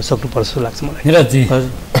अगाडि बढ्न सक्नुपर्छ जस्तो लाग्छ मलाई। निरजजी,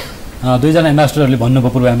 दुईजना एम्बेसडरले भन्नुभयो,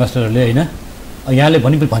 पूर्व एम्बेसडरले होइन, यहाँले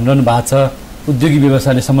भनिरहनु भएको छ उद्योगी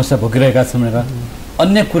व्यवसायले समस्या भोगिरहेका छन् भनेर।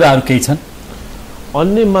 अन्य कुराहरू केही छन्?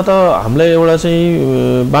 अन्यमा त हामीलाई एउटा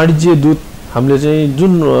चाहिँ वाणिज्य दूत हामीले चाहिँ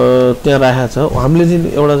जुन त्यहाँ राखेको छ, हामीले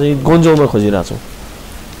चाहिँ एउटा चाहिँ गन्जौमा खोजिरहेछौँ।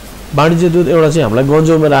 वाणिज्य दूत एउटा चाहिँ हामीलाई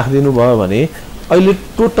गन्जौमा राखिदिनु भयो भने अहिले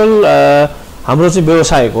टोटल हाम्रो चाहिँ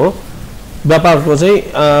व्यवसायको व्यापारको चाहिँ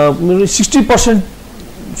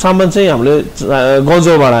 60% सामान चाहिँ हामीले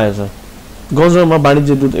गन्जौबाट आएछ। गन्जौमा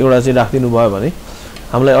वाणिज्य दूत एउटा चाहिँ राखिदिनु भयो भने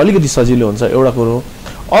हामीलाई अलिकति सजिलो हुन्छ एउटा कुरो।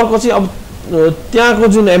 अर्को चाहिँ अब त्यहाँको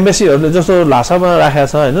जुन एम्बेसीहरूले जस्तो ल्हासामा राखेको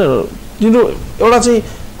छ होइन, तिनीहरू एउटा चाहिँ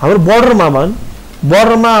हाम्रो बोर्डरमा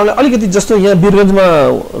हामीलाई अलिकति जस्तो यहाँ वीरगन्जमा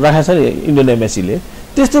राखेको छ नि इन्डियन एम्बेसीले,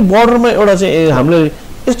 त्यस्तै बोर्डरमा एउटा चाहिँ हामीले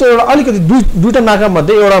यस्तो एउटा अलिकति दुईवटा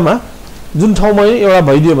नाकामध्ये एउटामा जुन ठाउँमा एउटा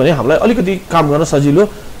भइदियो भने हामीलाई अलिकति काम गर्न सजिलो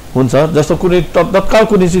हुन्छ। जस्तो कुनै तत्काल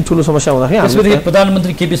कुनै चाहिँ ठुलो समस्या हुँदाखेरि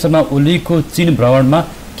प्रधानमन्त्री केपी शर्मा ओलीको चीन भ्रमणमा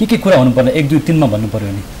के कुरा हुनुपर्ने 1, 2, 3 मा भन्नु पर्यो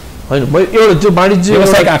नि? होइन, एउटा त्यो वाणिज्य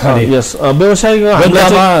व्यवसायिक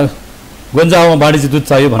गन्जामा वाणिज्य दूत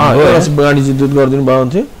चाहियो भन्नु, वाणिज्य दूत गरिदिनु भयो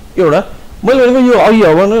हुन्थ्यो। एउटा मैले भनेको यो अघि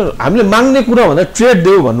हो भने हामीले माग्ने कुरा भन्दा ट्रेड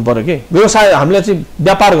देऊ भन्नु पर्यो कि, व्यवसाय हामीलाई चाहिँ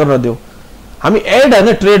व्यापार गर्न देऊ। हामी एड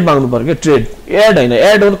होइन ट्रेड माग्नु पर्यो कि, ट्रेड एड होइन।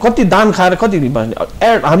 एड हो कति दान खाएर कति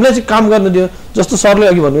एड हामीलाई चाहिँ काम गर्न दियो। जस्तो सरले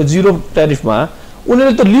अघि भन्नुभयो जिरो ट्यारिफमा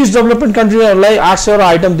उनीहरूले त लिस्ट डेभलपमेन्ट कन्ट्रीहरूलाई 800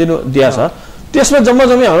 आइटम दिएको छ, त्यसमा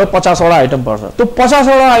जम्मै हाम्रो 50 वटा आइटम पर्छ। त्यो 50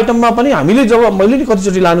 वटा आइटममा पनि हामीले जब मैले नि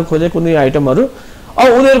कतिचोटि लानु खोजेँ कुनै आइटमहरू, अब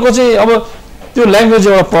उनीहरूको चाहिँ अब त्यो ल्याङ्ग्वेज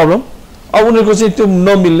एउटा प्रब्लम, अब उनीहरूको चाहिँ त्यो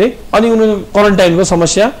नमिल्ने, अनि उनीहरूको क्वारेन्टाइनको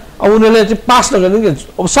समस्या, अब उनीहरूले चाहिँ पास नगर्ने कि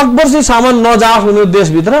अब सकभर चाहिँ सामान नजाओस् उनीहरू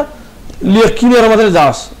देशभित्र, किनेर मात्रै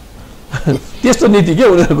जाओस् त्यस्तो नीति के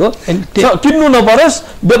उनीहरूको, किन्नु नपरोस्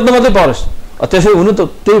बेच्नु मात्रै परोस्। त्यसै हुनु त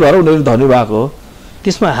त्यही भएर उनीहरू धनी भएको हो।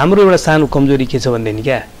 त्यसमा हाम्रो एउटा सानो कमजोरी के छ भनेदेखि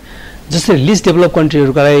क्या, जस्तै लिस्ट डेभलप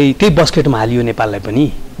कन्ट्रीहरूका लागि त्यही बस्केटमा हालियो नेपाललाई पनि।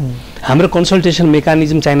 हाम्रो कन्सल्टेसन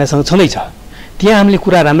मेकानिजम चाइनासँग छँदैछ, त्यहाँ हामीले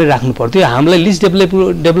कुरा राम्रै राख्नु पर्थ्यो। हामीलाई लिस्ट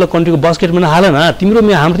डेभलप कन्ट्रीको बस्केटमा नहाल न, तिम्रो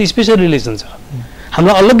हाम्रो त स्पेसल रिलेसन छ,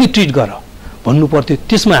 हामीलाई अलग्गै ट्रिट गर भन्नु पर्थ्यो।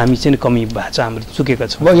 त्यसमा हामी चाहिँ कमी भएको छ, हाम्रो चुकेका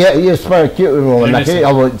छौँ। यसमा के भन्दाखेरि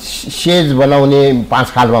अब सेज बनाउने 5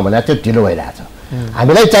 खालमा भन्दा त्यो ढिलो भइरहेछ।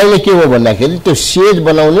 हामीलाई चाहिने के हो भन्दाखेरि त्यो सेज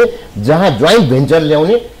बनाउने जहाँ जोइन्ट भेन्चर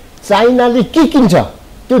ल्याउने, चाइनाले के किन्छ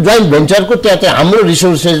त्यो जोइन्ट भेन्चरको त्यहाँ चाहिँ हाम्रो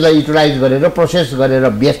रिसोर्सेसलाई युटिलाइज गरेर प्रोसेस गरेर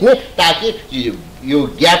बेच्ने, ताकि यो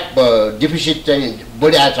ग्याप डिफिसिट चाहिँ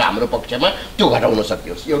बढिरहेको छ हाम्रो पक्षमा त्यो घटाउन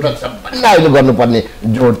सकियोस्। एउटा सबभन्दा अहिले गर्नुपर्ने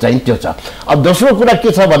जोड चाहिँ त्यो छ। अब दोस्रो कुरा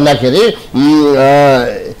के छ भन्दाखेरि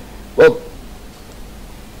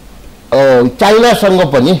चाइनासँग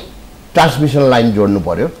पनि ट्रान्समिसन लाइन जोड्नु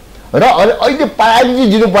पर्यो र अहिले प्रायोरिटी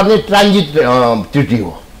दिनुपर्ने ट्रान्जिट ट्रिटी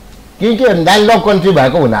हो, किनकि ल्यान्डलक कन्ट्री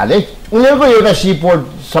भएको हुनाले उनीहरूको एउटा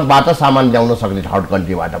सीपोर्टबाट सामान ल्याउन सक्ने थर्ड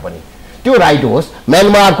कन्ट्रीबाट पनि त्यो राइट होस्।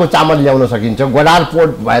 म्यानमारको चामल ल्याउन सकिन्छ, गोडार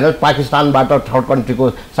पोर्ट भएर पाकिस्तानबाट थर्ड कन्ट्रीको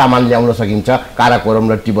सामान ल्याउन सकिन्छ, काराकोरम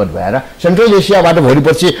र तिब्बत भएर सेन्ट्रल एसियाबाट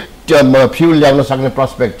भोलिपछि फ्युल ल्याउन सक्ने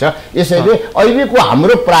प्रस्पेक्ट छ। यसैले अहिलेको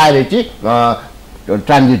हाम्रो प्रायोरिटी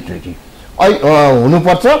ट्रान्जिट ट्रिटी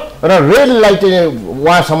हुनुपर्छ र रेललाई चाहिँ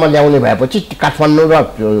उहाँसम्म ल्याउने भएपछि काठमाडौँ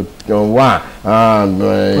र उहाँ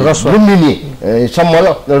लुम्बिनीसम्म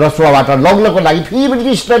रसुवाबाट लग्नको लागि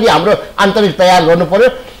फिजिबिलिटी स्टडी हाम्रो आन्तरिक तयार गर्नु पर्यो।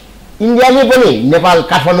 इन्डियाले पनि नेपाल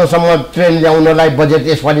काठमाडौँसम्म ट्रेन ल्याउनलाई बजेट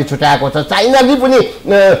यसपालि छुट्याएको छ, चाइनाले पनि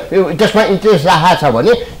त्यसमा इन्ट्रेस्ट राखेको छ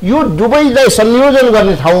भने यो दुवैलाई संयोजन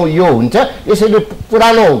गर्ने ठाउँ यो हुन्छ। यसैले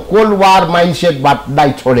पुरानो कोल्ड वार माइन्डसेटलाई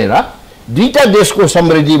छोडेर दुईटा देशको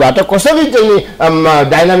समृद्धिबाट कसरी चाहिँ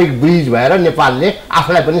डाइनामिक ब्रिज भएर नेपालले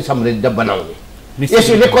आफूलाई पनि समृद्ध बनाउने,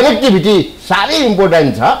 यसैले कनेक्टिभिटी साह्रै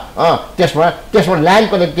इम्पोर्टेन्ट छ। त्यसमा ल्यान्ड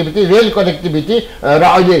कनेक्टिभिटी, रेल कनेक्टिभिटी र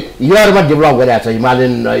अहिले एयरमा डेभलप गरिरहेको छ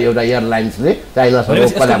हिमालयन एउटा एयरलाइन्सले चाइनासँग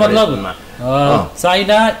कोलाबोरेसनमा।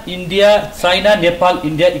 China Nepal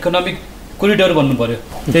India economic corridor बन्नु पर्यो,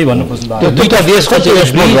 त्यही भन्नु खोज्नु भएको। त्यो दुईटा देशको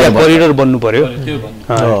चाहिँ कोरिडोर बन्नु पर्यो,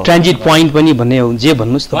 ट्रान्जिट पोइन्ट पनि भन्ने हो, जे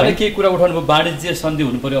भन्नुस् त। के कुरा उठाउनु भयो, वाणिज्य सन्धि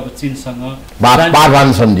हुनु पर्यो अब चीनसँग, पारवान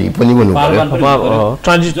सन्धि पनि हुनु पर्यो,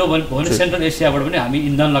 ट्रान्जिट जो भने सेन्ट्रल एसियाबाट पनि हामी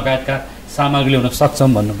इन्धन लगायतका सामग्री ल्याउन सक्छौँ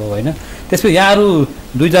भन्नुभयो होइन। त्यसपछि यहाँहरू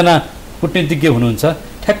दुईजना कूटनीतिज्ञ हुनुहुन्छ,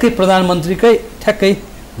 ठ्याक्कै प्रधानमन्त्रीकै ठ्याक्कै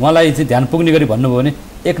उहाँलाई चाहिँ ध्यान पुग्ने गरी भन्नुभयो भने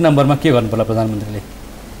 1 नम्बरमा के गर्नु पर्ला प्रधानमन्त्रीले?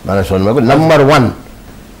 मलाई सुन्नुभएको नम्बर 1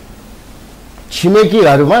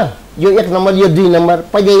 छिमेकीहरूमा यो 1 नम्बर यो 2 नम्बर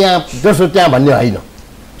पहिले यहाँ दोस्रो त्यहाँ भन्ने होइन,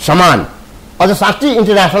 समान। अझ साँच्चै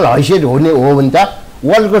इन्टरनेसनल हैसियत हुने हो भने त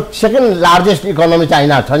वर्ल्डको सेकेन्ड लार्जेस्ट इकोनोमी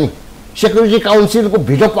चाइना छ नि, सेक्युरिटी काउन्सिलको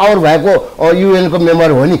भिटो पावर भएको युएनको मेम्बर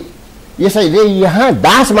हो नि। यसैले यहाँ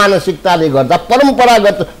दास मानसिकताले गर्दा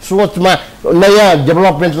परम्परागत सोचमा नयाँ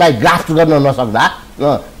डेभलपमेन्टलाई ग्राफ्ट गर्न नसक्दा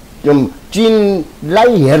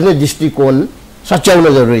चीनलाई हेर्ने दृष्टिकोण सच्याउन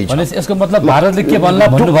जरुरी छ। यसको मतलब भारतले के भन्ला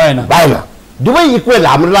भन्नु भएन, दुवै इक्वल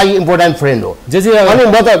हाम्रो लागि इम्पोर्टेन्ट फ्रेन्ड हो। अनि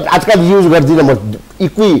म त आजकल युज गर्दिनँ, म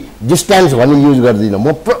इक्वी डिस्टेन्स भन्ने युज गर्दिनँ,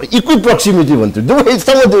 म इक्वी प्रोक्सिमिटी भन्छु।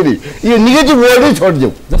 दुवैसँग दूरी, यो नेगेटिभ वर्डै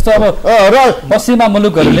छोडिदिउँ। जस्तो अब र पश्चिमा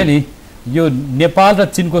मुलुकहरूले नि यो नेपाल र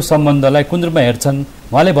चीनको सम्बन्धलाई कुन रूपमा हेर्छन्,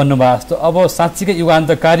 उहाँले भन्नुभयो जस्तो अब साँच्चीकै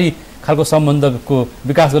युगान्तकारी खालको सम्बन्धको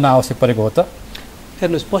विकास गर्न आवश्यक परेको हो त।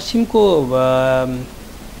 हेर्नुहोस्, पश्चिमको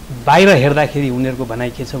बाहिर हेर्दाखेरि उनीहरूको भनाइ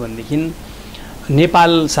के छ भनेदेखि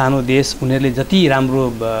नेपाल सानो देश, उनीहरूले जति राम्रो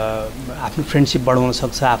आफ्नो फ्रेन्डसिप बढाउन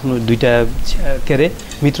सक्छ, आफ्नो दुईटा के अरे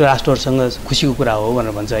मित्र राष्ट्रहरूसँग खुसीको कुरा हो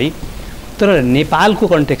भनेर भन्छ है। तर नेपालको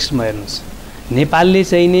कन्टेक्स्टमा हेर्नुहोस्, नेपालले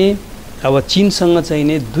चाहिने अब चीनसँग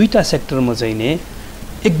चाहिने दुईटा सेक्टरमा चाहिने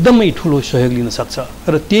एकदमै ठुलो सहयोग लिन सक्छ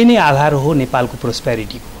र त्यही नै आधार हो नेपालको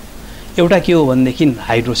प्रोस्पेरिटीको। एउटा के हो भनेदेखि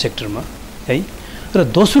हाइड्रो सेक्टरमा है, र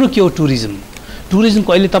दोस्रो के हो टुरिज्म।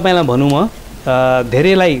 टुरिज्मको अहिले तपाईँलाई भनौँ म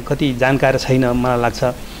धेरैलाई कति जानकारी छैन मलाई लाग्छ,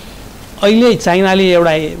 अहिले चाइनाले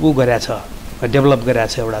एउटा गरेको छ, डेभलप गरेको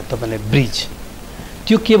छ एउटा तपाईँलाई ब्रिज।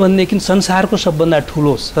 त्यो के भनेदेखि संसारको सबभन्दा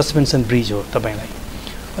ठुलो सस्पेन्सन ब्रिज हो,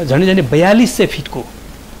 तपाईँलाई झन्डै 4200 फिटको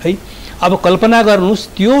है। अब कल्पना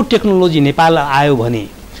गर्नुहोस् त्यो टेक्नोलोजी नेपाल आयो भने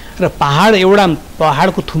र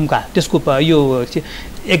पहाडको थुम्का त्यसको यो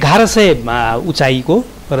 1100 उचाइको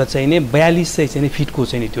र चाहिँ नि 42 चाहिँ फिटको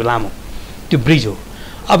चाहिँ नि त्यो लामो त्यो ब्रिज हो।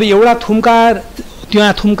 अब एउटा थुम्कार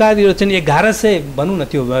त्यहाँ थुम्कारतिर चाहिँ 1100 भनौँ न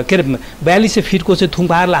त्यो के अरे 42 फिटको चाहिँ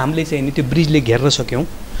थुम्कारलाई हामीले चाहिँ नि त्यो ब्रिजले घेर्न सक्यौँ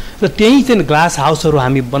र त्यहीँ चाहिँ ग्लास हाउसहरू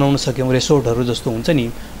हामी बनाउन सक्यौँ, रिसोर्टहरू जस्तो हुन्छ नि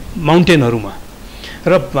माउन्टेनहरूमा।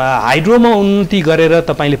 र हाइड्रोमा उन्नति गरेर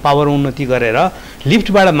तपाईँले पावर उन्नति गरेर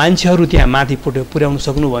लिफ्टबाट मान्छेहरू त्यहाँ माथि पुर्याउन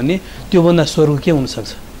सक्नु भने त्योभन्दा स्वर्ग के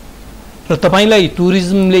हुनसक्छ। र तपाईँलाई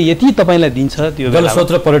टुरिज्मले यति तपाईँलाई दिन्छ त्यो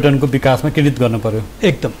जलस्रोत र पर्यटनको विकासमा केन्द्रित गर्नु पर्यो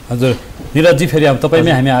एकदम। हजुर निरजजी, फेरि अब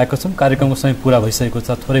तपाईँमै हामी आएको छौँ, कार्यक्रमको समय पुरा भइसकेको छ,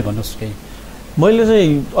 थोरै भन्नुहोस् केही। मैले चाहिँ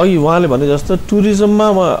अघि उहाँले भने जस्तो टुरिज्ममा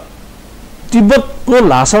तिब्बतको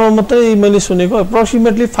ल्हासामा मात्रै मैले सुनेको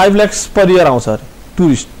एप्रोक्सिमेटली 5 लाख पर इयर आउँछ अरे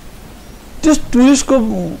टुरिस्ट। त्यस टुरिस्टको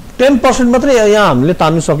 10% मात्रै यहाँ हामीले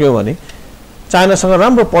तान्नु सक्यौँ भने चाइनासँग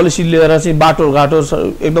राम्रो पोलिसी लिएर चाहिँ बाटोघाटो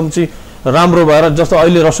एकदम चाहिँ राम्रो भएर जस्तो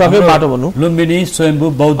अहिले रसाकै बाटो भनौँ लुम्बिनी स्वयम्भू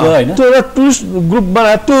बौद्ध होइन त्यो एउटा टुरिस्ट ग्रुप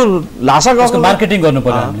बनाएर त्यो ल्हासाको मार्केटिङ गर्नु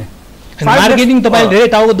पर्यो हामीले। मार्केटिङ तपाईँले धेरै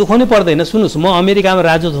टाउको दुखाउनै पर्दैन। सुन्नुहोस्, म अमेरिकामा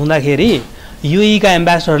राजदूत हुँदाखेरि युएईका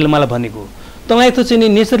एम्बेसडरले मलाई भनेको तपाईँ त चाहिँ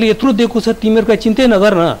नेचरले यत्रो दिएको छ, तिमीहरूको चिन्तै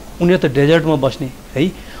नगर न, उनीहरू त डेजर्टमा बस्ने है।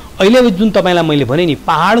 अहिले जुन तपाईँलाई मैले भने नि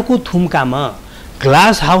पहाडको थुम्कामा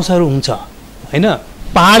ग्लास हाउसहरू हुन्छ होइन,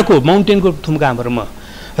 पहाडको माउन्टेनको थुम्काहरूमा,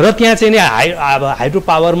 र त्यहाँ चाहिँ नि हाइड्रो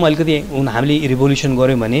पावरमा अलिकति हामीले रिभोल्युसन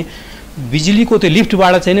गऱ्यौँ भने बिजुलीको त्यो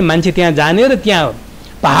लिफ्टबाट चाहिँ नि मान्छे त्यहाँ जाने र त्यहाँ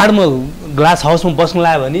पहाडमा ग्लास हाउसमा बस्न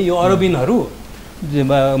लाग्यो भने यो अरबिनहरू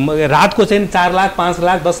रातको चाहिँ 4 लाख 5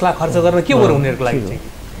 लाख 10 लाख खर्च गरेर के गर्नु उनीहरूको लागि चाहिँ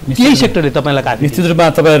त्यही सेक्टरले तपाईँलाई काट्छ। निश्चित रूपमा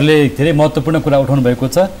तपाईँहरूले धेरै महत्त्वपूर्ण कुरा उठाउनु भएको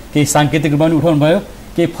छ, केही साङ्केतिक रूपमा पनि उठाउनु भयो,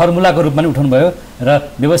 केही फर्मुलाको रूपमा पनि उठाउनु भयो, र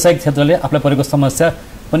व्यावसायिक क्षेत्रले आफूलाई परेको समस्या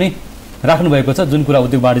पनि राख्नु भएको छ, जुन कुरा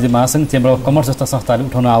उद्योग वाणिज्य महासङ्घ, चेम्बर अफ कमर्स जस्ता संस्थाले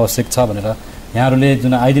उठाउन आवश्यक छ भनेर यहाँहरूले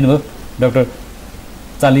जुन आइदिनु भयो। डाक्टर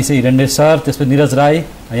चालिसे हिरण्य सर, त्यसपछि निरज राई,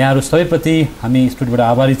 यहाँहरू सबैप्रति हामी स्टुडियोबाट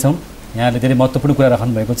आभारी छौँ। यहाँहरूले धेरै महत्त्वपूर्ण कुरा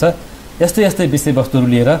राख्नु भएको छ। यस्तै यस्तै विषयवस्तुहरू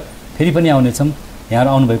लिएर फेरि पनि आउनेछौँ। यहाँहरू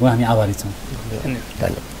आउनुभएकोमा हामी आभारी छौँ।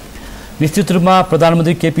 धन्यवाद। निश्चित रूपमा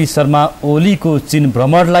प्रधानमन्त्री केपी शर्मा ओलीको चीन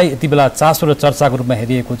भ्रमणलाई यति बेला चासो र चर्चाको रूपमा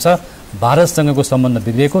हेरिएको छ। भारतसँगको सम्बन्ध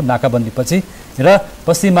बिग्रिएको नाकाबन्दीपछि र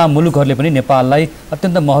पश्चिमा मुलुकहरूले पनि नेपाललाई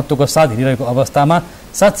अत्यन्त महत्त्वको साथ हेरिरहेको अवस्थामा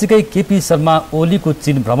साँच्चीकै केपी शर्मा ओलीको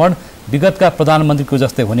चीन भ्रमण विगतका प्रधानमन्त्रीको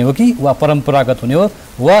जस्तै हुने हो कि वा परम्परागत हुने हो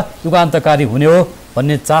वा युगान्तकारी हुने हो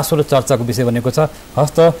भन्ने चासो र चर्चाको विषय बनेको छ।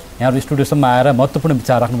 हस्त यहाँहरू स्टुडियोसम्म आएर महत्त्वपूर्ण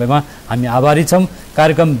विचार राख्नुभएमा हामी आभारी छौँ।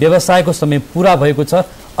 कार्यक्रम व्यवसायको समय पुरा भएको छ।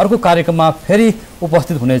 अर्को कार्यक्रममा फेरि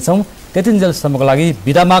उपस्थित हुनेछौँ। त्यतिन्जेलसम्मको लागि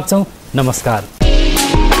बिदा माग्छौँ। नमस्कार।